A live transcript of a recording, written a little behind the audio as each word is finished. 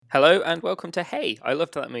Hello and welcome to Hey, I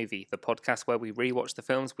Loved That Movie, the podcast where we rewatch the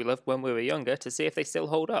films we loved when we were younger to see if they still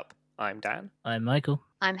hold up. I'm Dan, I'm Michael.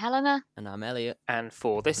 I'm Helena. And I'm Elliot. and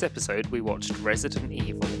for this episode we watched Resident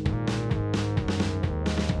Evil.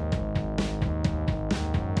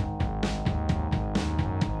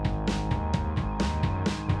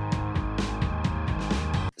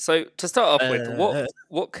 So to start off with,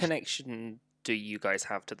 what connection do you guys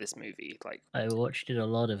have to this movie? Like, I watched it a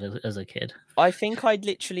lot as a kid. I think I'd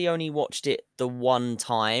literally only watched it the one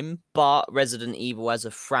time, but Resident Evil as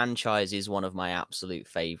a franchise is one of my absolute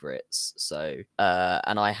favorites. So,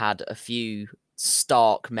 and I had a few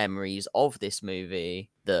stark memories of this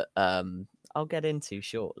movie that I'll get into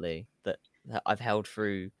shortly that I've held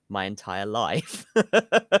through my entire life.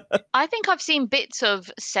 I think I've seen bits of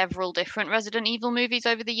several different Resident Evil movies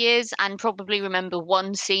over the years and probably remember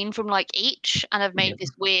one scene from like each, and I've made this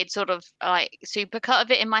weird sort of like supercut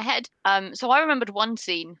of it in my head. So I remembered one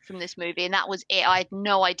scene from this movie and that was it. I had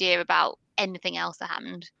no idea about anything else that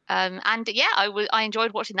happened. And yeah, I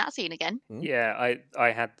enjoyed watching that scene again. yeah,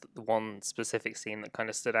 I had one specific scene that kind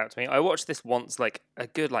of stood out to me. I watched this once, like a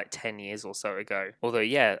good 10 years or so ago. Although,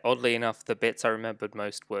 yeah, oddly enough, the bits I remembered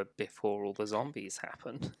most were before all the zombies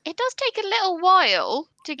happened. It does take a little while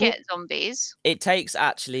to get zombies. It takes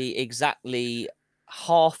actually exactly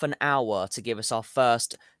half an hour to give us our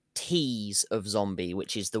first tease of zombie,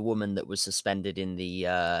 which is the woman that was suspended in the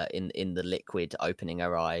in the liquid opening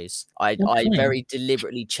her eyes. I very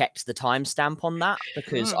deliberately checked the timestamp on that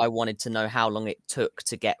because I wanted to know how long it took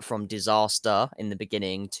to get from disaster in the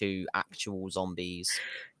beginning to actual zombies.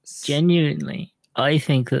 Genuinely, I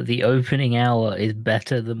think that the opening hour is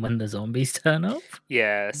better than when the zombies turn up.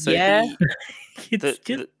 Yeah, so Yeah. It's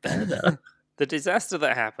just better. The disaster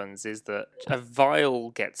that happens is that a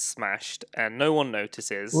vial gets smashed and no one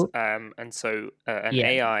notices, and so an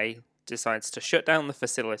AI decides to shut down the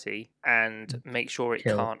facility and make sure it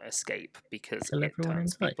can't escape because it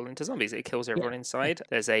turns people into zombies. It kills everyone inside.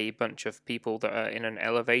 There's a bunch of people that are in an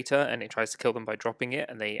elevator and it tries to kill them by dropping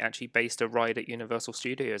it, and they actually based a ride at Universal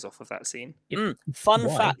Studios off of that scene. Fun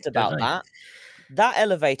fact about that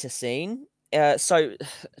elevator scene. So,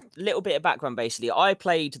 little bit of background, basically. I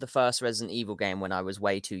played the first Resident Evil game when I was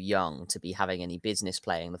way too young to be having any business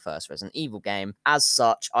playing the first Resident Evil game. As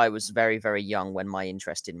such, I was very, very young when my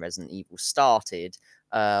interest in Resident Evil started.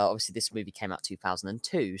 Obviously, this movie came out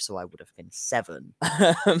 2002, so I would have been 7.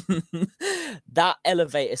 That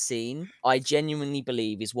elevator scene, I genuinely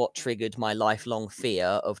believe, is what triggered my lifelong fear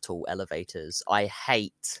of tall elevators. I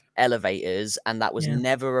hate elevators, and that was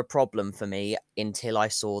never a problem for me until I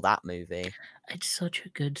saw that movie. It's such a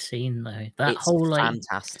good scene, though. That It's whole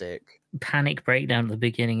fantastic panic breakdown at the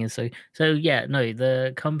beginning is so. Yeah, no,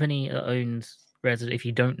 the company that owns Resident. If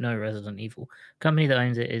you don't know Resident Evil, company that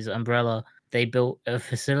owns it is Umbrella. They built a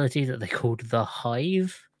facility that they called the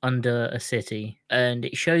Hive under a city, and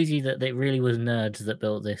it shows you that it really was nerds that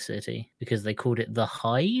built this city because they called it the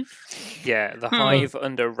Hive. Yeah, the Hive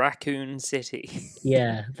under Raccoon City.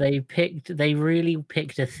 Yeah, they really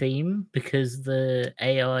picked a theme because the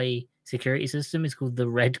AI security system is called the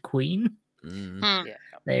Red Queen. Yeah.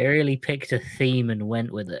 They really picked a theme and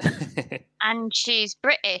went with it. And she's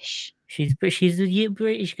British. She's a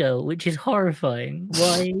British girl, which is horrifying.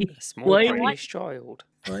 Why? British child.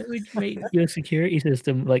 Why would you make your security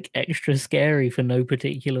system extra scary for no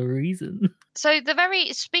particular reason? So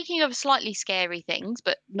speaking of slightly scary things,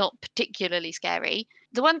 but not particularly scary,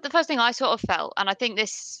 the first thing I sort of felt, and I think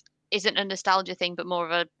this isn't a nostalgia thing, but more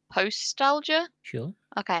of a post-nostalgia. Sure.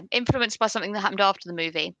 Okay. Influenced by something that happened after the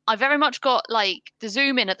movie. I very much got the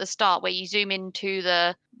zoom in at the start where you zoom into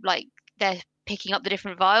the they're picking up the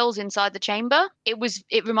different vials inside the chamber.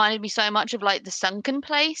 It reminded me so much of the sunken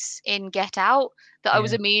place in Get Out that I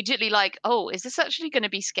was immediately like, oh, is this actually going to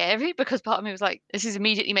be scary? Because part of me was like, this is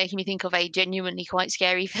immediately making me think of a genuinely quite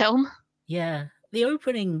scary film. Yeah. The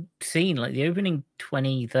opening scene, the opening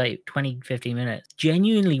 20, 15 minutes,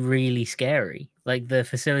 genuinely really scary. The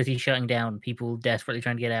facility shutting down, people desperately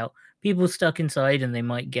trying to get out, people stuck inside and they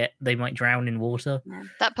might drown in water. Yeah.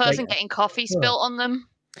 That person getting coffee spilt on them.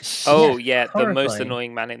 Oh, yeah, the most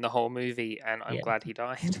annoying man in the whole movie, and I'm glad he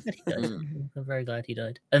died. I'm very glad he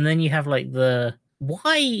died. And then you have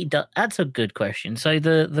that's a good question. So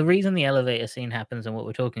the reason the elevator scene happens and what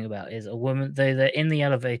we're talking about is a woman, they're in the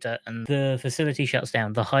elevator and the facility shuts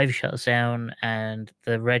down, the Hive shuts down, and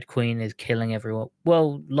the Red Queen is killing everyone.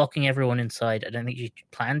 Well, locking everyone inside. I don't think she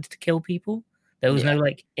planned to kill people. There was no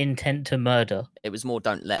intent to murder. It was more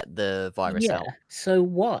don't let the virus out. So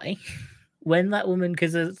why? When that woman,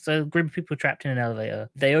 because there's a group of people trapped in an elevator,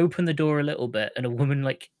 they open the door a little bit and a woman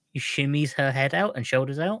shimmies her head out and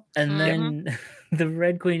shoulders out, and then the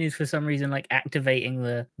Red Queen is for some reason like activating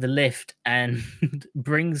the lift and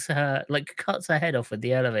brings her, like, cuts her head off with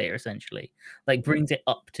the elevator, essentially, like brings it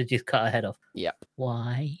up to just cut her head off. Yep.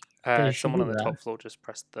 Why does she Someone do on the that? top floor just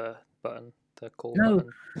pressed the button, the call No.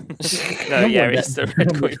 button. No, yeah, it's the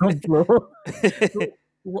Red Queen.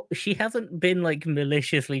 She hasn't been like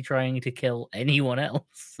maliciously trying to kill anyone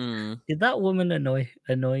else. Mm. Did that woman annoy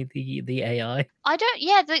the AI? I don't.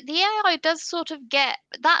 Yeah, the AI does sort of get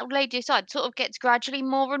that lady aside. Sort of gets gradually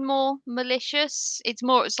more and more malicious. It's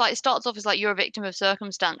like it starts off as like you're a victim of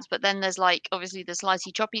circumstance, but then there's like obviously the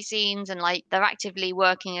slicey choppy scenes, and like they're actively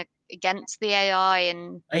working against the AI,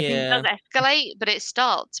 and I think it does escalate, but it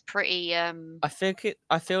starts pretty. I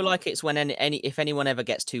feel like it's when if anyone ever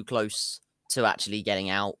gets too close to actually getting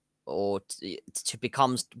out, or to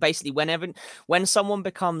becomes basically when someone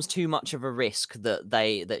becomes too much of a risk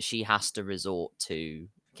that she has to resort to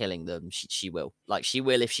killing them, she will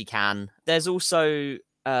if she can. There's also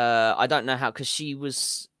I don't know how, because she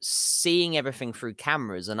was seeing everything through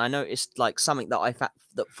cameras, and I noticed like something that I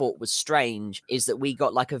thought was strange is that we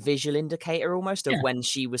got like a visual indicator almost of when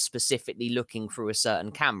she was specifically looking through a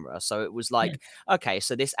certain camera. So it was like, okay,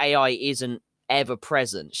 so this AI isn't ever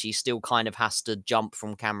present. She still kind of has to jump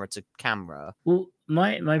from camera to camera. Well,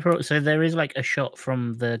 so there is like a shot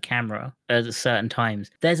from the camera at certain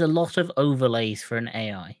times. There's a lot of overlays for an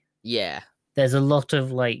AI. Yeah. There's a lot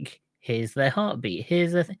of like, here's their heartbeat.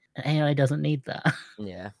 Here's an AI doesn't need that.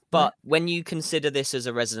 Yeah. But when you consider this as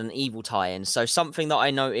a Resident Evil tie-in, so something that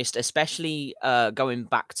I noticed, especially going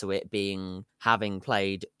back to it having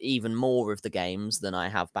played even more of the games than I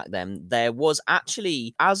have back then, there was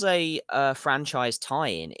actually, as a franchise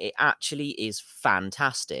tie-in, it actually is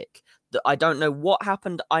fantastic. I don't know what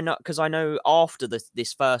happened. I know after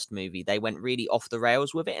this first movie, they went really off the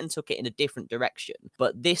rails with it and took it in a different direction.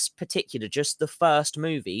 But this particular, just the first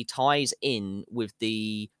movie, ties in with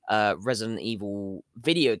the Resident Evil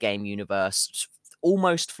video game universe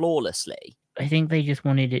almost flawlessly. I think they just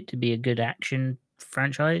wanted it to be a good action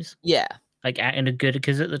franchise. Yeah. Like, and a good,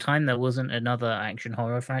 because at the time there wasn't another action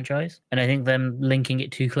horror franchise, and I think them linking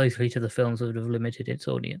it too closely to the films would have limited its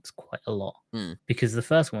audience quite a lot. Because the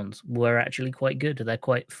first ones were actually quite good. They're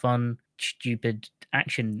quite fun, stupid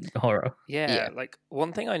action horror. Yeah, like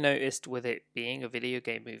one thing I noticed with it being a video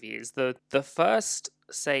game movie is the first,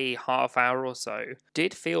 say, half hour or so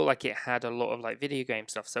did feel like it had a lot of like video game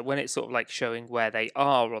stuff. So when it's sort of like showing where they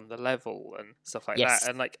are on the level and stuff like that,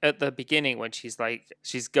 and like at the beginning when she's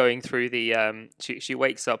going through the she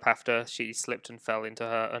wakes up after she slipped and fell into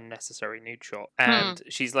her unnecessary nude shot, and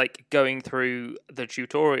she's like going through the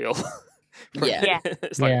tutorial.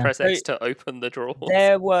 It's like press X to open the drawers.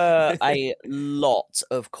 There were a lot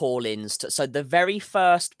of call-ins so the very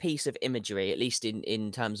first piece of imagery, at least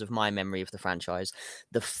in terms of my memory of the franchise,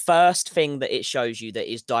 the first thing that it shows you that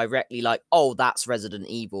is directly like, oh, that's Resident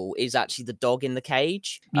Evil, is actually the dog in the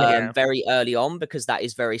cage. Very early on, because that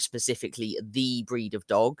is very specifically the breed of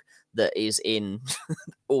dog that is in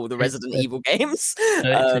all the Resident Evil games. It's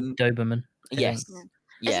a Doberman. Yes.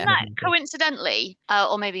 Isn't that coincidentally,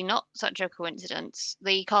 or maybe not such a coincidence,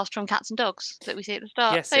 the cast from Cats and Dogs that we see at the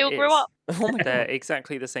start? Yes, they all grew up. They're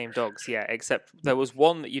exactly the same dogs, except there was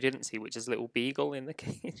one that you didn't see, which is Little Beagle in the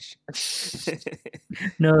cage.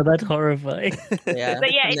 No, that's horrifying. But yeah,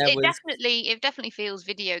 it definitely feels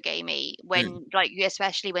video gamey when, like,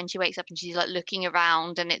 especially when she wakes up and she's like looking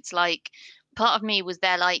around, and it's like, part of me was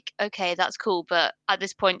there like, okay, that's cool, but at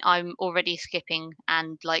this point I'm already skipping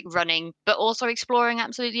and like running, but also exploring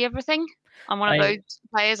absolutely everything. I'm one of those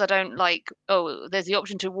players. I don't like, oh, there's the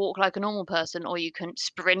option to walk like a normal person, or you can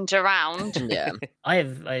sprint around. Yeah. I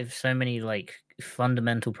have so many like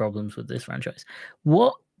fundamental problems with this franchise.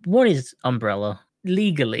 What is Umbrella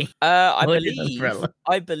legally? I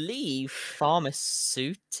believe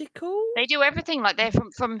pharmaceutical. They do everything, like they're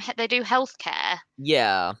from they do healthcare.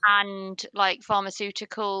 Yeah. And like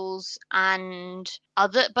pharmaceuticals and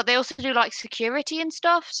other, but they also do like security and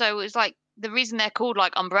stuff. So it's like the reason they're called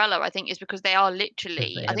like Umbrella, I think, is because they are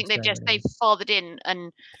literally. I think they've fathered in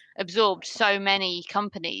and absorbed so many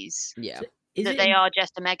companies. Yeah. That they are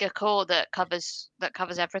just a mega core that covers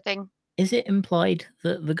everything. Is it implied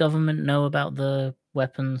that the government know about the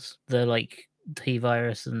weapons, the like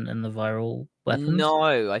T-virus and the viral weapons?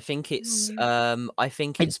 No, I think it's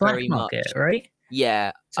it's very market, much right.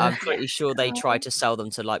 Yeah, So I'm pretty sure they try to sell them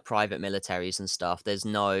to like private militaries and stuff. There's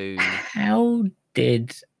no. How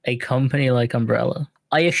did a company like Umbrella?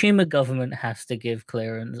 I assume a government has to give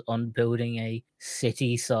clearance on building a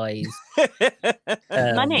city-size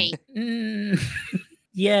money.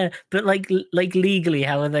 Yeah, but like legally,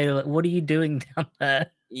 how are they? Like, what are you doing down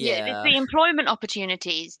there? It's the employment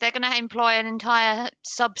opportunities. They're going to employ an entire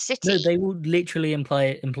sub-city. No, they will literally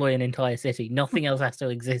employ an entire city. Nothing else has to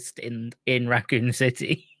exist in Raccoon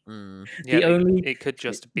City. It could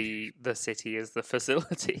just be the city as the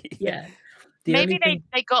facility. Yeah. Maybe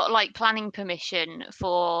they got like planning permission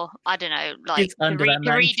for, I don't know, like Just to under that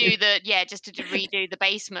redo to redo the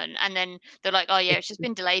basement, and then they're like, oh yeah, it's just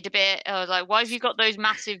been delayed a bit. I was like, why have you got those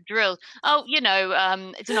massive drills? Oh,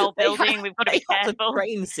 it's an old building. We've got to be careful. The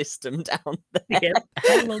drain system down there. Yeah.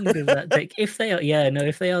 How long does that take? If they are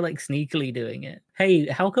like sneakily doing it. Hey,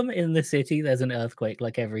 how come in the city there's an earthquake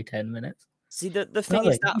like every 10 minutes? See, the thing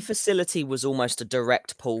is that facility was almost a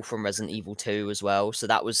direct pull from Resident Evil 2 as well. So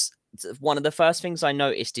that was one of the first things I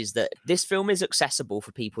noticed, is that this film is accessible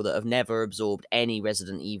for people that have never absorbed any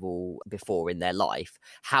Resident Evil before in their life.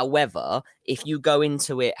 However, if you go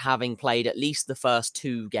into it having played at least the first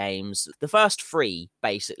 2 games, the first 3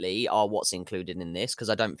 basically are what's included in this, because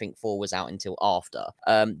I don't think 4 was out until after.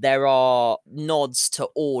 There are nods to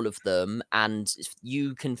all of them, and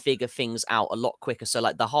you can figure things out a lot quicker. So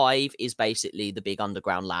like the Hive is basically the big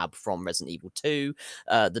underground lab from Resident Evil 2.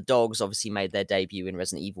 The dogs obviously made their debut in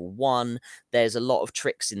Resident Evil 1. There's a lot of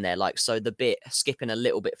tricks in there, like, so the bit, skipping a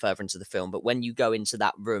little bit further into the film, but when you go into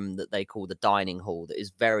that room that they call the dining hall, that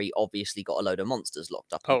is very obviously got a load of monsters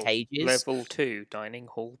locked up in cages. Level 2, dining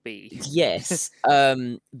hall B. Yes.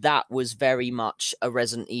 That was very much a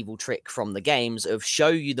Resident Evil trick from the games, of show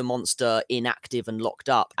you the monster inactive and locked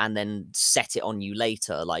up and then set it on you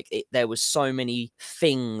later. Like, there was so many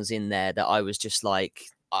things in there that I was just like,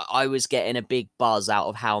 I was getting a big buzz out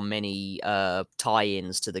of how many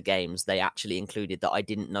tie-ins to the games they actually included that I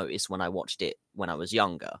didn't notice when I watched it when I was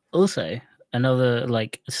younger. Also, another,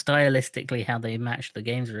 like, stylistically how they matched the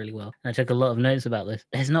games really well. And I took a lot of notes about this.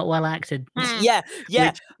 It's not well acted. Yeah.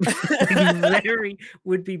 Which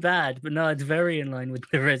would be bad, but no, it's very in line with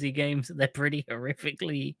the Resi games. They're pretty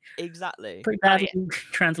horrifically, pretty badly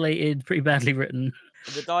translated, pretty badly written.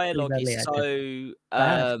 The dialogue is so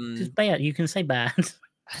bad. Just bad. You can say bad.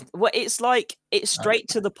 Well, it's like, it's straight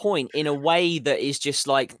to the point in a way that is just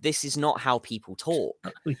like, this is not how people talk.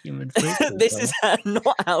 This is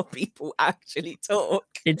not how people actually talk.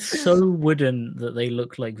 It's so wooden that they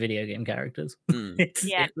look like video game characters.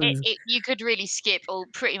 You could really skip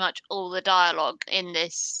pretty much all the dialogue in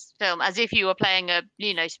this film, as if you were playing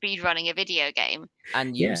speed running a video game,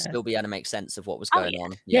 and you'd still be able to make sense of what was going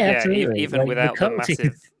on. Absolutely. Even without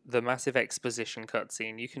the massive exposition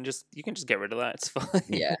cutscene, you can just get rid of that. It's fine.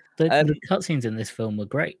 Yeah, the cutscenes in this film were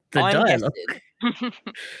great. The dialogue.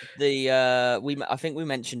 I think we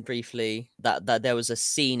mentioned briefly that there was a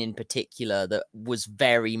scene in particular that was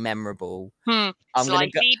very memorable.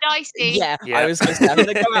 Slightly dicey. Yeah, I was going to say, I'm going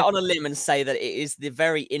to go out on a limb and say that it is the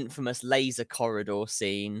very infamous laser corridor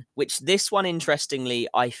scene, which this one, interestingly,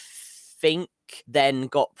 I think then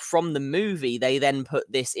got from the movie. They then put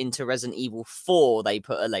this into Resident Evil 4. They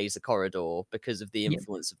put a laser corridor because of the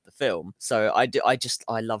influence of the film. So I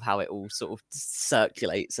love how it all sort of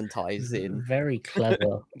circulates and ties in. Very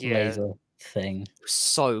clever laser thing.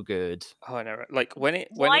 So good. Oh, I know. Like why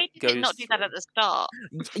did it not do that at the start?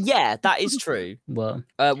 Yeah, that is true. Well,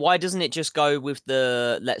 why doesn't it just go with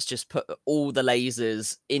let's just put all the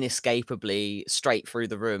lasers inescapably straight through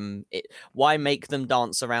the room? Why make them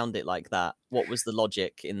dance around it like that? What was the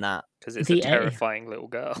logic in that? Because it's a terrifying little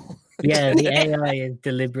girl. Yeah, the AI is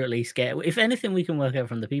deliberately scared. If anything we can work out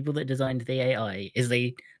from the people that designed the AI is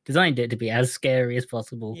they designed it to be as scary as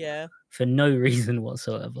possible. Yeah. For no reason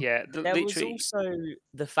whatsoever. Yeah. There was also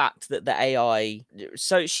the fact that the AI...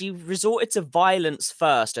 So she resorted to violence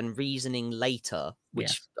first and reasoning later,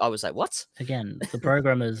 which I was like, what? Again, the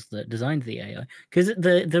programmers that designed the AI... Because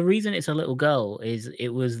the reason it's a little girl is it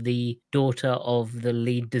was the daughter of the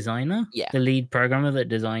lead designer. Yeah. The lead programmer that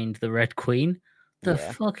designed the Red Queen. The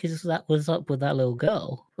fuck was up with that little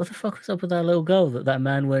girl? What the fuck was up with that little girl that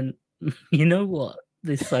man went, you know what?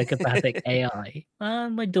 This psychopathic AI.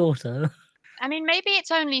 My daughter. I mean, maybe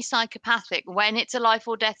it's only psychopathic when it's a life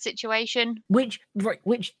or death situation. Which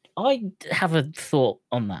I have a thought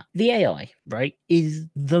on that. The AI, right, is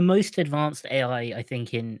the most advanced AI, I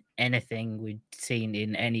think, in anything we've seen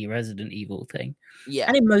in any Resident Evil thing. Yeah.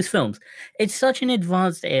 And in most films. It's such an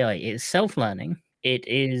advanced AI. It's self-learning. It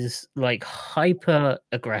is like hyper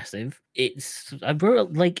aggressive. It's a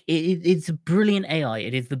brilliant AI.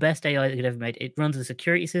 It is the best AI that could ever made. It runs a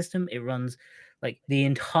security system. It runs like the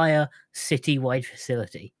entire city-wide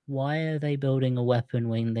facility. Why are they building a weapon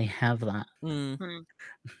when they have that?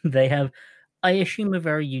 They have, I assume, a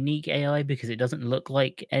very unique AI because it doesn't look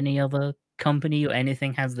like any other company or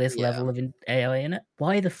anything has this level of AI in it.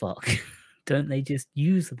 Why the fuck don't they just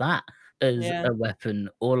use that as Yeah. a weapon,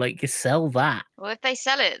 or like sell that. Well, if they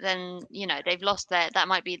sell it, then they've lost that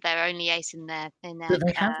might be their only ace in their But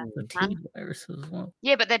they have the plan. T virus as well.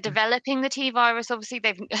 Yeah, but they're developing the T virus. Obviously,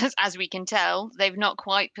 they've, as we can tell, they've not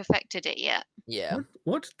quite perfected it yet. Yeah.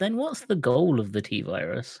 What's the goal of the T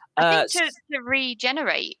virus? I think to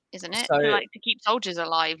regenerate, isn't it? so- to keep soldiers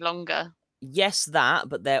alive longer. Yes, that,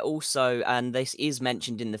 but they're also, and this is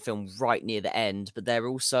mentioned in the film right near the end, but they're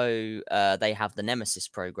also, they have the Nemesis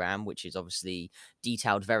program, which is obviously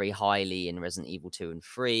detailed very highly in Resident Evil 2 and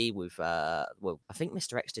 3 with, well, I think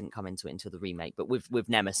Mr. X didn't come into it until the remake, but with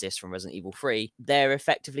Nemesis from Resident Evil 3, they're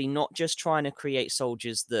effectively not just trying to create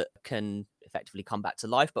soldiers that can effectively come back to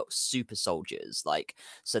life, but super soldiers. Like,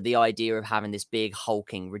 so the idea of having this big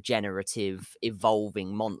hulking regenerative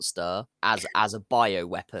evolving monster as a bio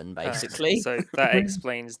weapon, basically. So that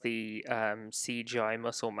explains the CGI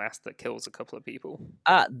muscle mass that kills a couple of people.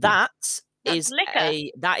 That's liquor.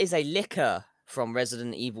 That is a liquor from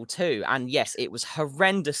Resident Evil 2, and yes, it was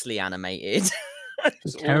horrendously animated.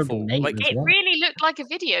 It's terrible awful. name Like, as It well. really looked like a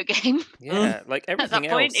video game. yeah, like At that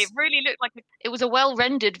everything point, else. it really looked like it was a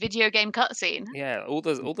well-rendered video game cutscene. Yeah, all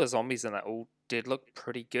the zombies in that all did look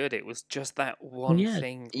pretty good. It was just that one yeah,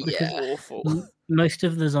 thing because- was awful. Most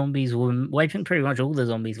of the zombies were, well, I think pretty much all the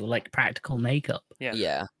zombies were like practical makeup. Yeah.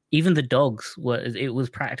 Yeah. Even the dogs it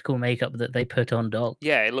was practical makeup that they put on dogs.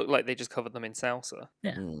 Yeah, it looked like they just covered them in salsa.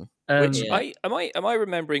 Yeah. Mm. Which Yeah. am I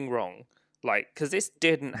remembering wrong? Like, because this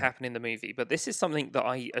didn't happen in the movie, but this is something that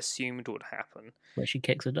I assumed would happen. Where she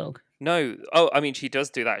kicks a dog. No, I mean she does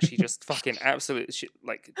do that. She just fucking absolutely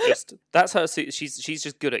just that's her. She's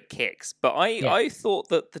just good at kicks. But I thought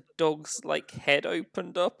that the dog's like head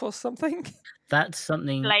opened up or something. That's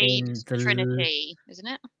something Blade in the Trinity, isn't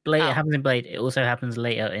it? Blade. Oh. It happens in Blade. It also happens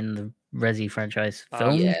later in the Resi franchise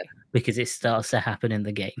film yeah. because it starts to happen in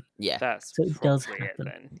the game. Yeah. That's So it does probably it happen.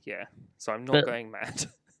 then. Yeah. So I'm not But- going mad.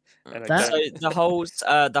 And I That- don't-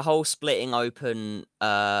 So the whole splitting open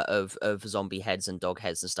of zombie heads and dog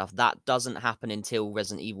heads and stuff, that doesn't happen until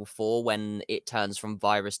Resident Evil 4 when it turns from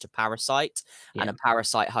virus to parasite, and Yeah. a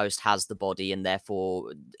parasite host has the body, and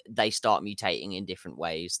therefore they start mutating in different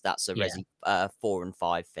ways. That's a Yeah. Resi 4 and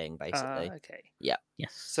 5 thing, basically. okay.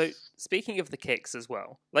 Yes. So speaking of the kicks as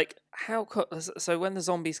well, like so when the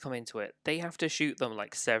zombies come into it, they have to shoot them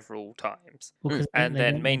like several times, Well, 'cause and they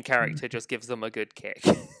then don't main have to- character just gives them a good kick.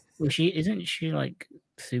 Well, isn't she like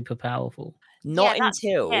super powerful? Not that's-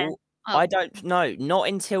 until yeah. Oh. I don't know. Not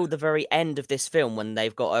until the very end of this film when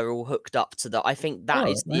they've got her all hooked up to the. I think that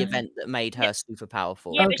is the yeah. event that made her super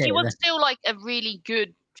powerful. Yeah, but she Okay, was then. still like a really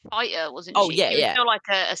good fighter, wasn't Oh, she? yeah, She was yeah. still like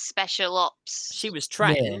a special ops. She was Yeah,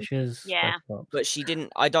 trained, she was. Yeah. but she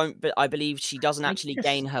didn't. But I believe she doesn't I actually guess-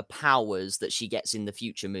 gain her powers that she gets in the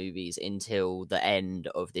future movies until the end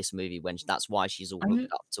of this movie. That's why she's all I mean-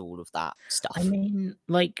 hooked up to all of that stuff. I mean,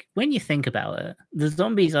 like, when you think about it, the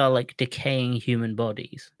zombies are like decaying human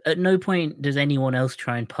bodies. At no point does anyone else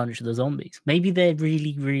try and punch the zombies. Maybe they're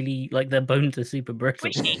really, really, like, their bones are super brittle.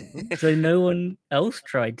 Squishy. So no one else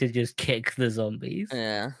tried to just kick the zombies.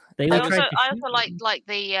 Yeah. They I all also, tried to I shoot also them. like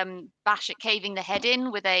the bash at caving the head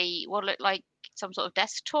in with what looked like some sort of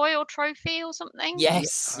desk toy or trophy or something.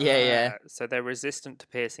 Yes. Yeah. So they're resistant to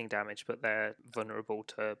piercing damage, but they're vulnerable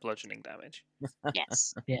to bludgeoning damage.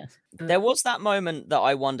 Yes. Yes. There was that moment that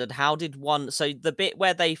I wondered how did one. So the bit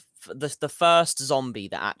where the first zombie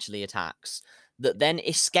that actually attacks that then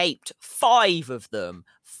escaped 5 of them.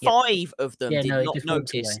 Yep. 5 of them Yeah, did no, it not just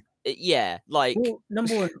walked notice. away. Yeah, like Well,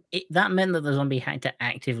 number one, that meant that the zombie had to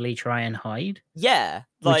actively try and hide, yeah,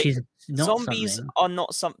 which like is not zombies something. are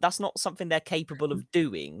not that's not something they're capable of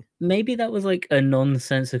doing. Maybe that was like a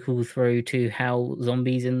nonsensical throw to how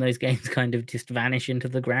zombies in those games kind of just vanish into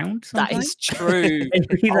the ground. That sometimes. is true.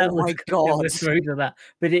 Maybe that Oh was my kind of God. a throw to that.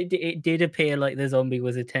 But it did appear like the zombie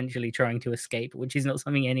was intentionally trying to escape, which is not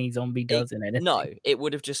something any zombie does in anything. No, it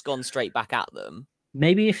would have just gone straight back at them.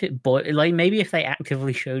 Maybe if it maybe if they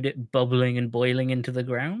actively showed it bubbling and boiling into the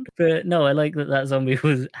ground. But no, I like that zombie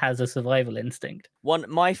has a survival instinct.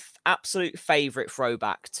 My absolute favorite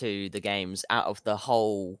throwback to the games out of the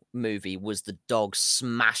whole movie was the dog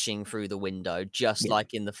smashing through the window, just Yeah.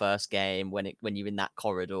 like in the first game when you're in that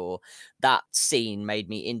corridor. That scene made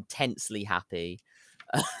me intensely happy.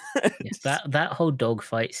 Yes, that whole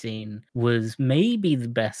dogfight scene was maybe the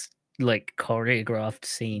best like choreographed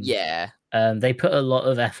scene. Yeah. They put a lot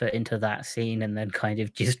of effort into that scene and then kind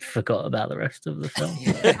of just forgot about the rest of the film.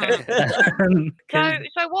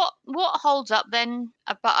 So what holds up then,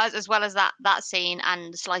 as well as that scene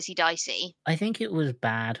and Slicey Dicey? I think it was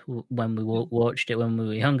bad when we watched it when we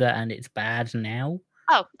were younger, and it's bad now.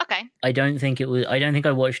 Oh, okay. I don't think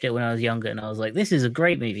I watched it when I was younger and I was like, this is a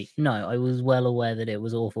great movie. No, I was well aware that it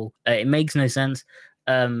was awful. It makes no sense.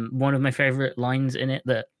 One of my favorite lines in it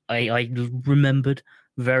that I remembered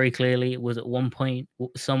very clearly was at one point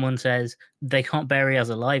someone says, they can't bury us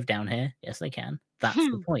alive down here. Yes, they can. That's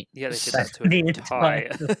the point. Yeah, they did That's that to an the entire.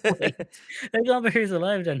 point. They can't bury us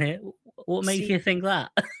alive down here. What makes you think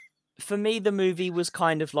that? For me, the movie was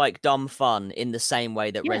kind of like dumb fun in the same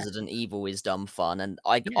way that Yeah. Resident Evil is dumb fun, and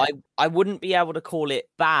I Yeah. I wouldn't be able to call it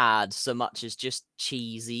bad so much as just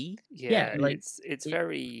cheesy. Yeah, like, it's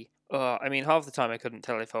very. I mean, half the time I couldn't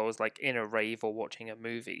tell if I was like in a rave or watching a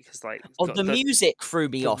movie because like Oh, the music threw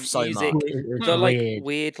me off so music- much. It's the like weird.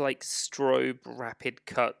 weird like strobe rapid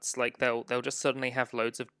cuts, like they'll just suddenly have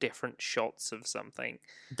loads of different shots of something.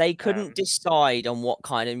 They couldn't Um, decide on what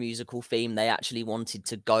kind of musical theme they actually wanted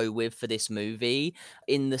to go with for this movie,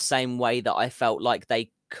 in the same way that I felt like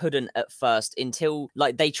they couldn't at first, until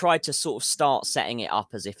like they tried to sort of start setting it up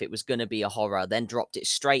as if it was going to be a horror, then dropped it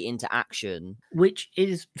straight into action. Which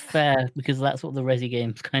is fair because that's what the Resi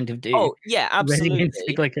games kind of do. Oh yeah, Resi games absolutely.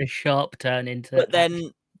 take like a sharp turn into. But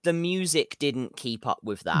then the music didn't keep up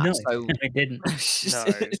with that. no, So I didn't. No,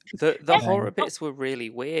 the Yeah. horror bits were really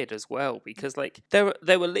weird as well because like there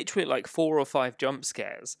were literally like 4 or 5 jump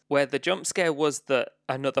scares where the jump scare was that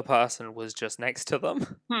another person was just next to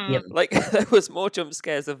them. Yep. Like there was more jump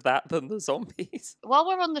scares of that than the zombies. While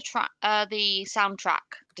we're on the the soundtrack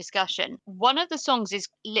discussion, one of the songs is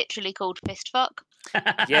literally called Fistfuck.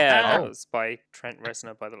 Yeah, that Oh. was by Trent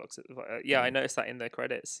Reznor by the looks of it. Yeah, I noticed that in the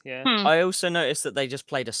credits. Yeah. I also noticed that they just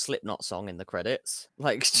played a Slipknot song in the credits,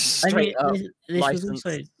 like I straight mean, up. this was license.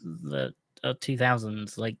 also the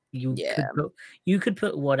 2000s. Like Yeah. you could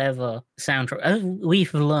put whatever soundtrack. As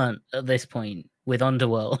we've learned at this point with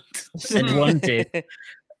Underworld and Wanted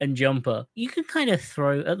and Jumper, you could kind of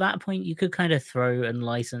throw at that point. You could kind of throw and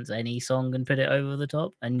license any song and put it over the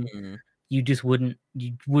top, and Mm. you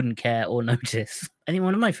wouldn't care or notice. I think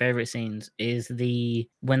one of my favorite scenes is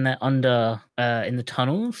when they're under in the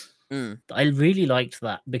tunnels. Mm. I really liked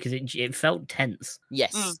that because it felt tense.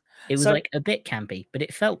 Yes. It was So- like a bit campy, but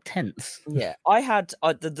it felt tense. Yeah, I had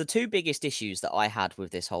the two biggest issues that I had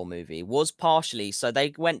with this whole movie was partially, so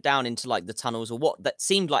they went down into like the tunnels or what that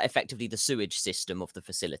seemed like effectively the sewage system of the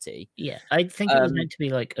facility. Yeah, I think it was Um, meant to be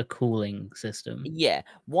like a cooling system. Yeah,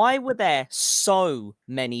 why were there so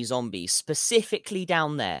many zombies specifically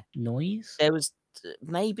down there? Noise? There was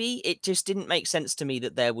maybe it just didn't make sense to me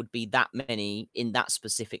that there would be that many in that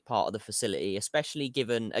specific part of the facility, especially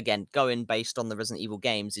given, again, going based on the Resident Evil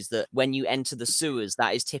games, is that when you enter the sewers,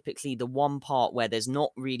 that is typically the one part where there's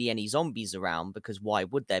not really any zombies around, because why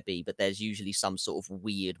would there be? But there's usually some sort of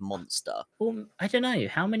weird monster. Well, I don't know.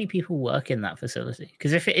 How many people work in that facility?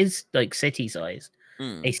 Because if it is like city sized,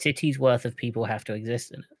 Mm, a city's worth of people have to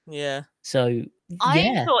exist in it. yeah. So I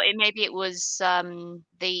yeah, thought maybe it was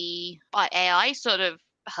the AI sort of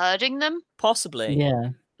herding them. Possibly. yeah.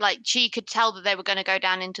 Like she could tell that they were going to go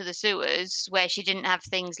down into the sewers where she didn't have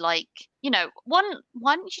things like, why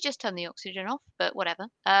didn't she just turn the oxygen off? But whatever.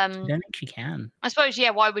 I don't think she can. I suppose, yeah.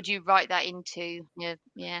 Why would you write that into?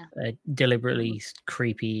 Yeah. Deliberately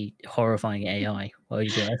creepy, horrifying AI. Why would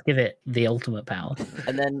you do that? Let's give it the ultimate power.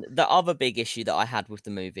 And then the other big issue that I had with the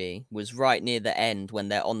movie was right near the end when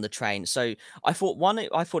they're on the train. So I thought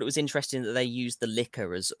it was interesting that they used the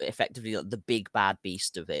liquor as effectively like the big bad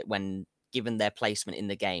beast of it, when given their placement in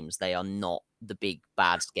the games, they are not the big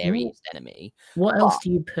bad scariest enemy. What else do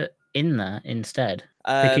you put in there instead?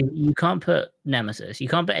 Because you can't put Nemesis. You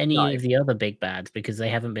can't put any No. of the other big bads because they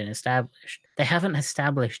haven't been established. They haven't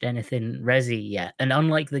established anything Resi yet. And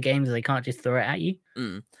unlike the games, they can't just throw it at you.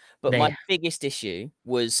 But They- my biggest issue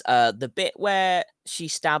was the bit where she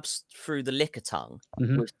stabs through the liquor tongue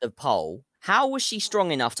Mhm. with the pole. How was she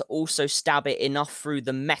strong enough to also stab it enough through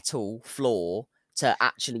the metal floor to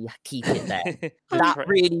actually keep it there? That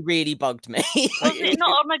really, really bugged me. Was it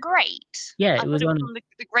not on a grate? Yeah, I it thought was on. the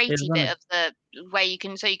was gratey on bit a- of the where you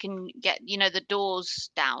can get the doors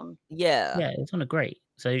down. Yeah. Yeah, it's on a grate.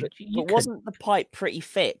 So But you could, wasn't the pipe pretty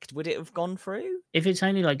thick? Would it have gone through? if it's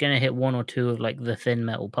only like going to hit one or two of like the thin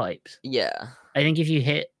metal pipes, Yeah. I think if you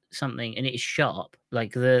hit something and it's sharp,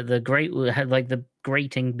 like the grate had like the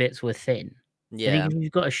grating bits were thin. I Yeah. think if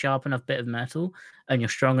you've got a sharp enough bit of metal and you're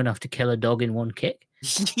strong enough to kill a dog in one kick,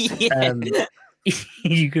 Yeah.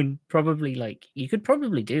 you could probably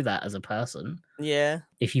do that as a person Yeah.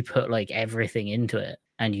 if you put like everything into it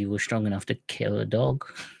and you were strong enough to kill a dog.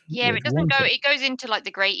 Yeah, with it doesn't one go. kick. It goes into like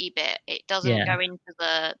the gratey bit. It doesn't Yeah. go into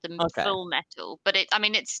the Okay. full metal. But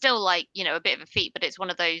it's still like a bit of a feat. But it's one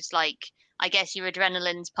of those like I guess your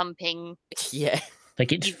adrenaline's pumping. Yeah.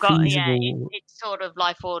 Like it's You've got feasible. it's sort of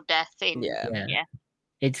life or death in Yeah.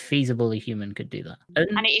 It's feasible a human could do that.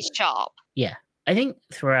 and it is sharp. Yeah. I think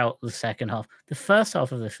throughout the second half, the first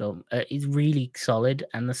half of the film is really solid,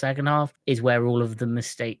 and the second half is where all of the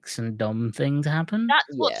mistakes and dumb things happen. That's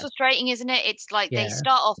what's frustrating, isn't it? It's like they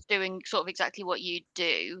start off doing sort of exactly what you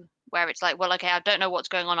do, where it's like, well, okay, I don't know what's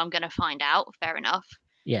going on. I'm going to find out. Fair enough.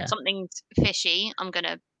 Yeah. Something's fishy. I'm going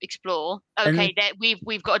to explore. Okay,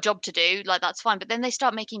 we've got a job to do. Like, that's fine. But then they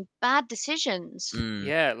start making bad decisions.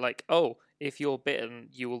 Yeah, like, oh, if you're bitten,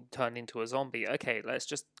 you will turn into a zombie. Okay, let's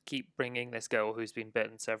just keep bringing this girl who's been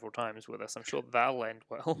bitten several times with us. I'm sure that'll end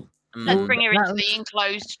well. Let's bring her into the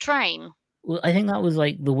enclosed train. Well, I think that was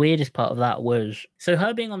like the weirdest part of that was, so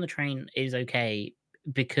her being on the train is okay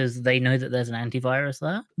because they know that there's an antivirus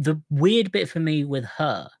there. The weird bit for me with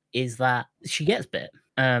her is that she gets bit.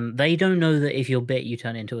 They don't know that if you're bit, you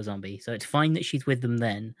turn into a zombie. So it's fine that she's with them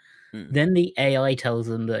then. Then the AI tells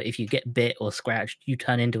them that if you get bit or scratched, you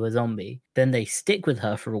turn into a zombie. Then they stick with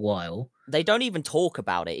her for a while. They don't even talk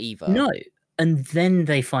about it either. No. And then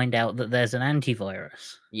they find out that there's an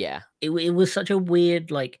antivirus. Yeah. It was such a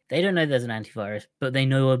weird, like, they don't know there's an antivirus, but they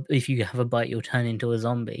know if you have a bite, you'll turn into a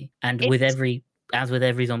zombie. And as with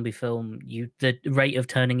every zombie film, the rate of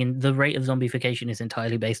zombification is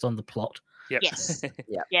entirely based on the plot. Yep. Yes.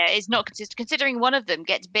 Yeah, it's not consistent. Considering one of them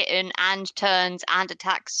gets bitten and turns and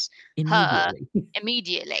attacks her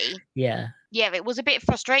immediately. Yeah. Yeah, it was a bit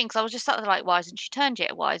frustrating because I was just sat there like, why hasn't she turned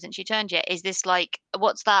yet? Why hasn't she turned yet? Is this like,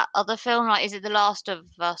 what's that other film? Like, is it The Last of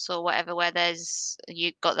Us or whatever, where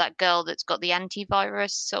you got that girl that's got the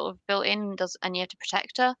antivirus sort of built in and you have to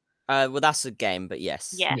protect her? Well, that's a game, but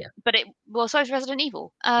yes. Yeah. But so is Resident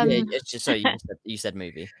Evil. Yeah, it's just so you said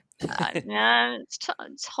movie. No,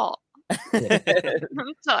 it's hot.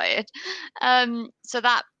 I'm tired. So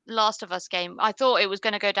that Last of Us game, I thought it was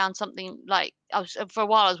going to go down something like, for a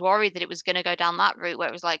while I was worried that it was going to go down that route where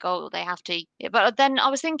it was like, oh, they have to. But then I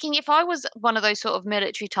was thinking, if I was one of those sort of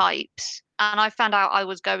military types and I found out I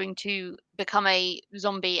was going to become a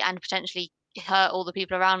zombie and potentially hurt all the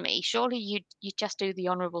people around me, surely you'd just do the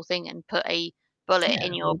honourable thing and put a bullet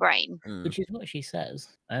in your brain. Which is what she says.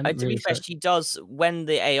 To be fair, she does, when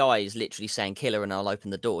the AI is literally saying kill her and I'll open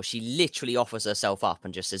the door, she literally offers herself up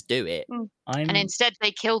and just says do it. And instead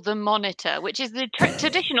they kill the monitor, which is the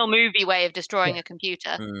traditional movie way of destroying a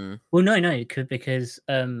computer. Well, no, because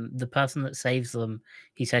the person that saves them,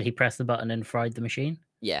 he said he pressed the button and fried the machine.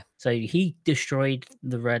 Yeah. So he destroyed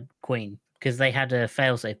the Red Queen because they had a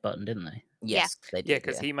failsafe button, didn't they? Yes, they did. Yeah,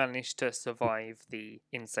 because he managed to survive the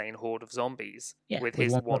insane horde of zombies with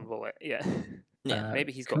his one bullet. Yeah.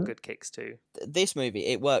 Maybe he's got good kicks too. This movie,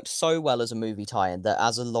 it worked so well as a movie tie-in that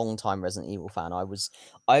as a long-time Resident Evil fan, I was,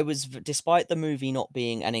 despite the movie not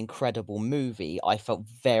being an incredible movie, I felt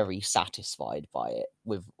very satisfied by it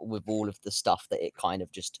with all of the stuff that it kind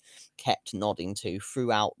of just kept nodding to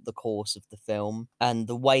throughout the course of the film, and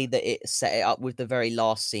the way that it set it up with the very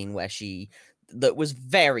last scene where that was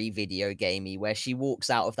very video gamey, where she walks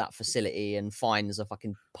out of that facility and finds a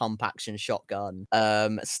fucking pump action shotgun,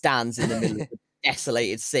 stands in the middle of the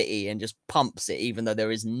desolated city and just pumps it even though there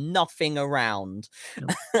is nothing around.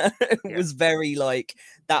 It was very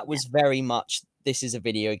that was very much, this is a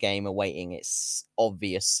video game awaiting its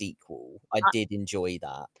obvious sequel. I did enjoy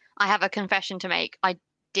that. I have a confession to make. I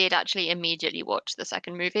did actually immediately watch the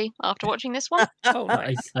second movie after watching this one. Oh,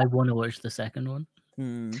 nice. I want to watch the second one.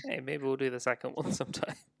 Hey, maybe we'll do the second one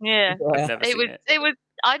sometime. Yeah. I've never seen it. It was.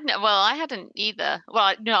 I hadn't either.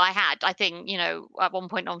 Well, no, I had. I think at one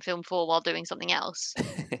point on Film 4 while doing something else.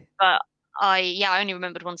 But I only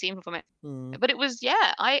remembered one scene from it. But it was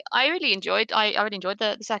I really enjoyed. I really enjoyed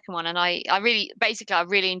the second one, and I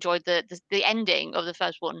really enjoyed the ending of the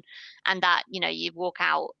first one, and that you walk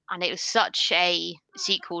out and it was such a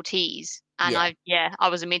sequel tease. And I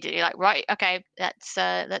was immediately like, right, okay,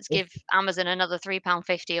 let's give Amazon another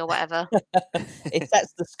 £3.50 or whatever. It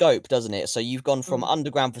sets the scope, doesn't it? So you've gone from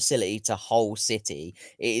underground facility to whole city.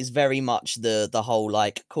 It is very much the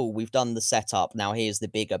whole cool, we've done the setup, now here's the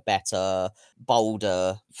bigger, better,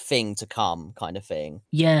 bolder thing to come kind of thing.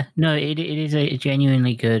 Yeah, no, it is a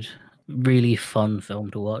genuinely good, really fun film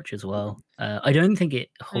to watch as well. I don't think it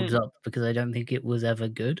holds up because I don't think it was ever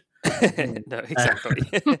good. No, exactly.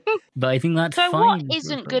 But I think that's so fine. what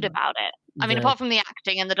isn't good about it? I mean, apart from the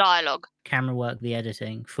acting and the dialogue. Camera work, the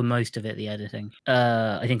editing, for most of it, the editing.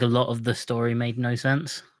 I think a lot of the story made no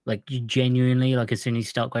sense. Like, genuinely, like, as soon as you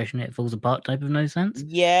start questioning it, it falls apart type of no sense.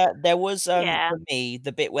 Yeah, there was, Yeah. for me,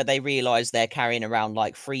 the bit where they realise they're carrying around,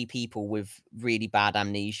 like, 3 people with really bad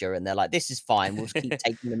amnesia, and they're like, "This is fine, we'll just keep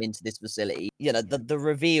taking them into this facility." You know, the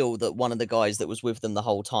reveal that one of the guys that was with them the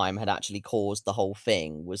whole time had actually caused the whole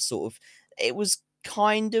thing was sort of... It was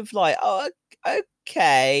kind of like, "Oh,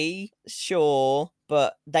 okay, sure,"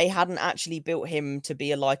 but they hadn't actually built him to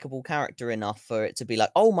be a likable character enough for it to be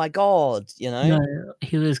like, "Oh my god," you know? No,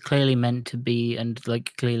 he was clearly meant to be, and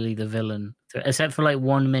like clearly the villain, except for like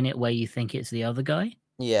 1 minute where you think it's the other guy.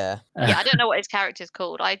 Yeah. Yeah, I don't know what his character's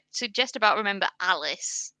called. I suggest about remember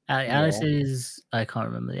Alice. Alice is, I can't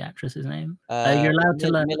remember the actress's name. You're allowed to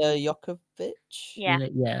learn. Mila Jovovich? Yeah.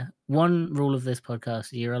 Yeah. One rule of this podcast: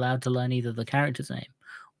 you're allowed to learn either the character's name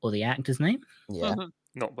or the actor's name. Yeah. Mhm.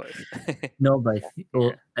 Not both. Not both,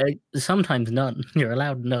 or sometimes none. You're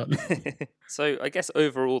allowed none. So I guess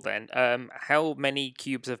overall, then, how many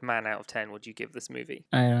cubes of man out of 10 would you give this movie?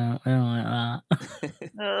 I don't like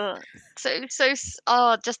that.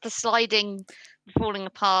 Just the sliding, falling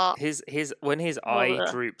apart. When his eye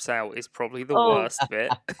Ugh. droops out is probably the Oh. worst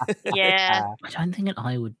bit. Yeah. I don't think an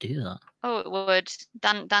eye would do that. Oh, it would.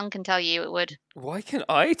 Dan can tell you it would. Why can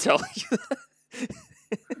I tell you that?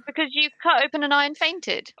 Because you cut open an eye and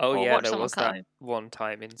fainted. Oh or yeah, watched there someone was cut that one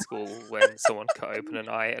time in school when someone cut open an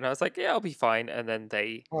eye, and I was like, "Yeah, I'll be fine." And then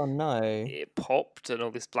Oh no. it popped, and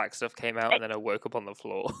all this black stuff came out, and then I woke up on the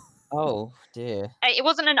floor. Oh dear. It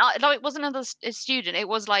wasn't an eye. No, it wasn't a student. It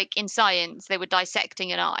was like in science they were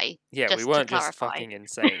dissecting an eye. Yeah, Just we to weren't just clarify. fucking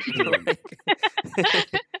insane.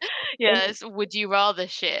 Yes. Would you rather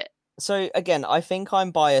shit? So again, I think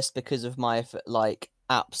I'm biased because of my like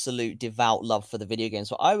absolute devout love for the video game.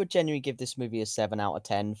 So I would genuinely give this movie a 7 out of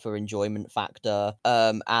 10 for enjoyment factor,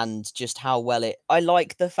 and just how well it... I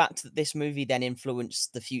like the fact that this movie then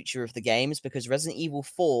influenced the future of the games, because Resident Evil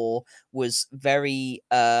 4 was very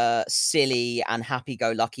silly and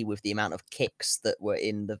happy-go-lucky with the amount of kicks that were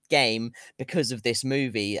in the game because of this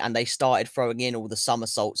movie, and they started throwing in all the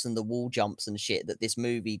somersaults and the wall jumps and shit that this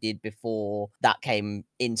movie did before that came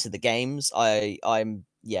into the games. I had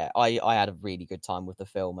a really good time with the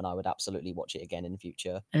film, and I would absolutely watch it again in the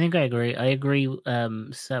future. I think I agree. 7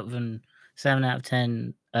 out of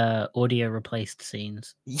 10 audio replaced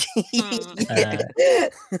scenes. 7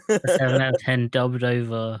 out of 10 dubbed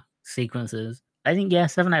over sequences. I think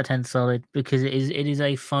 7 out of 10 solid, because it is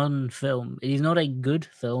a fun film. It is not a good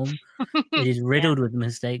film. It is riddled with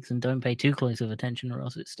mistakes, and don't pay too close of attention or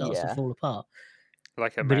else it starts to fall apart.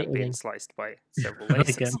 Like a But man it being is- sliced by several Like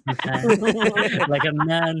lasers. like a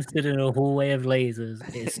man stood in a hallway of lasers,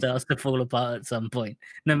 it starts to fall apart at some point,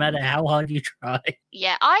 no matter how hard you try.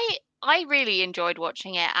 Yeah, I really enjoyed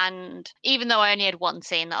watching it, and even though I only had one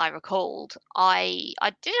scene that I recalled, I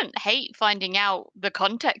didn't hate finding out the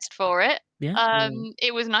context for it. Yeah.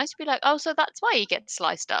 It was nice to be like, oh, so that's why he gets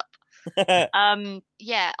sliced up.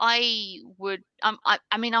 Yeah, I would. I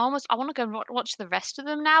mean, I want to go and watch the rest of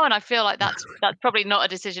them now, and I feel like that's probably not a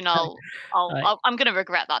decision I'm going to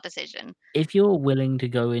regret that decision. If you're willing to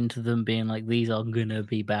go into them being like, these are gonna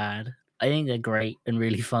be bad, I think they're great and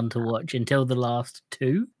really fun to watch until the last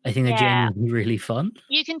 2. I think they're Yeah. genuinely really fun.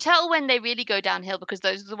 You can tell when they really go downhill because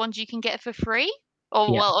those are the ones you can get for free or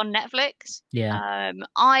Yeah. well on Netflix. Yeah.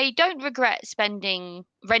 I don't regret renting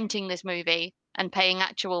this movie and paying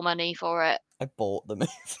actual money for it. I bought the movie.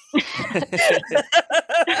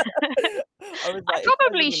 I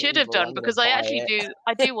probably should have done because I actually do.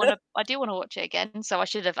 I do want to watch it again. So I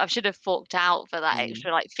should have forked out for that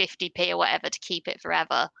extra like 50p or whatever to keep it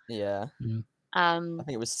forever. Yeah. I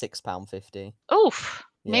think it was £6.50. Oof.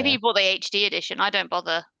 Maybe Yeah. you bought the HD edition. I don't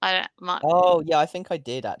bother. Oh yeah, I think I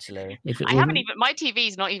did actually. I haven't even. My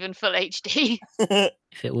TV's not even full HD.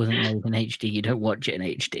 If it wasn't made in HD, you don't watch it in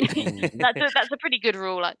HD. That's a pretty good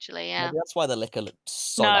rule, actually. Yeah. Maybe that's why the liquor looked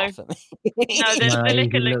so No. off at me. No, the No,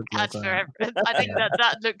 liquor you looked look bad like forever. I think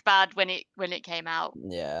that looked bad when it came out.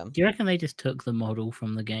 Yeah. Do you reckon they just took the model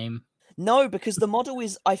from the game? No, because the model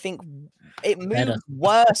is, I think, it moves Better.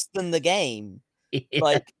 worse than the game. Yeah.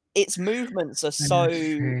 Like its movements are so.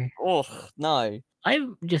 true. Oh no. I've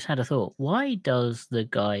just had a thought. Why does the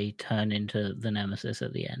guy turn into the Nemesis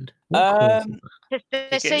at the end? What causes that? They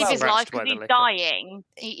gets save his life scratched by because the he's liquor. dying.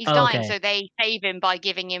 He's Oh, dying, okay. so they save him by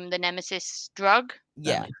giving him the Nemesis drug. That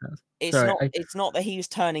Yeah. makes sense. It's Sorry, not. I- It's not that he's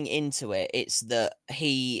turning into it. It's that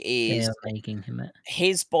he is. They're making him it.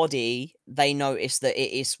 His body. They notice that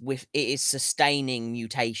it is sustaining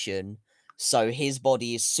mutation. So his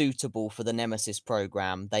body is suitable for the Nemesis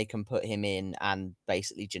program. They can put him in and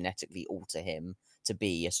basically genetically alter him to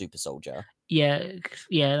be a super soldier. Yeah,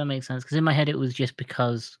 that makes sense. Because in my head, it was just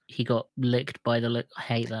because he got licked by the lick. I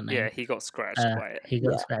hate that name. Yeah, he got scratched by it. He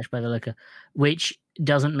got scratched by the licker, which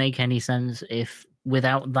doesn't make any sense if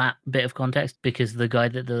without that bit of context. Because the guy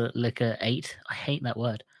that the licker ate, I hate that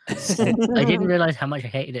word. I didn't realize how much I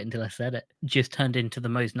hated it until I said it. Just turned into the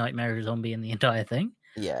most nightmarish zombie in the entire thing.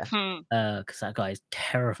 Yeah. Because that guy is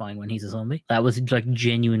terrifying when he's a zombie. That was like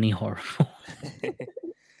genuinely horrible.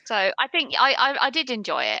 So I think I did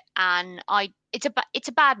enjoy it, and it's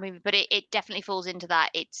a bad movie, but it definitely falls into that.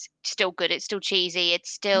 It's still good. It's still cheesy.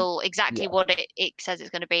 It's still exactly what it says it's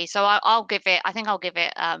going to be. So I'll give it. I think I'll give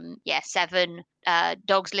it 7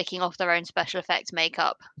 dogs licking off their own special effects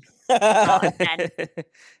makeup.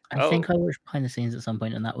 I think I watched behind the scenes at some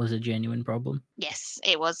point, and that was a genuine problem. Yes,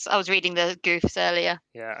 it was. I was reading the goofs earlier.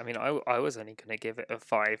 Yeah, I mean, I was only going to give it a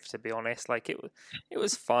 5, to be honest. Like, it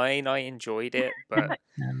was fine. I enjoyed it, but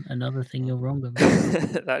And another thing you're wrong about.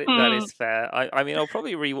 that is fair. I mean, I'll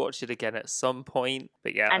probably rewatch it again at some point,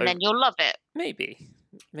 but yeah, and then you'll love it. Maybe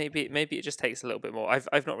it just takes a little bit more.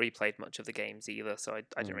 I've not replayed much of the games either, so I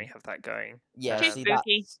don't really have that going. Yeah, Too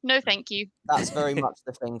spooky. No, thank you. That's very much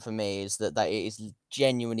the thing for me, is that it is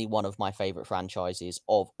genuinely one of my favorite franchises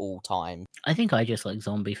of all time. I think I just like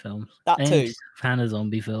zombie films. That I'm too. just a fan of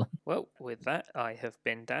zombie film. Well, with that, I have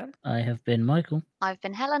been Dan. I have been Michael. I've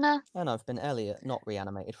been Helena. And I've been Elliot, not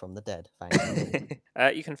reanimated from the dead. Thank you.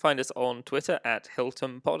 You can find us on Twitter at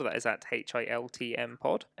HiltonPod. That is at HILTM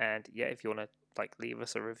Pod. And yeah, if you want to leave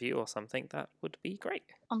us a review or something, that would be great.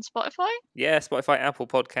 On Spotify? Yeah, Spotify, Apple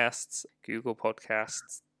Podcasts, Google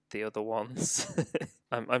Podcasts, the other ones.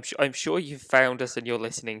 I'm sure you've found us and you're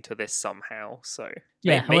listening to this somehow. So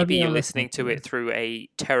yeah, maybe you're listening to it through a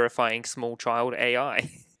terrifying small child AI.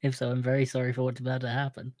 If so, I'm very sorry for what's about to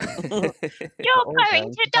happen. You're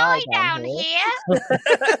going to die down here.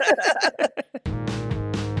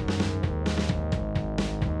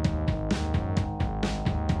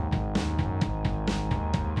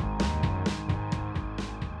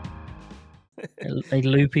 Like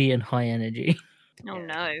loopy and high energy. Oh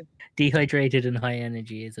no. Dehydrated and high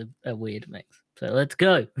energy is a weird mix. So let's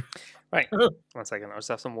go. Right. 1 second. I'll just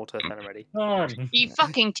have some water and I'm ready. You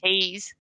fucking tease.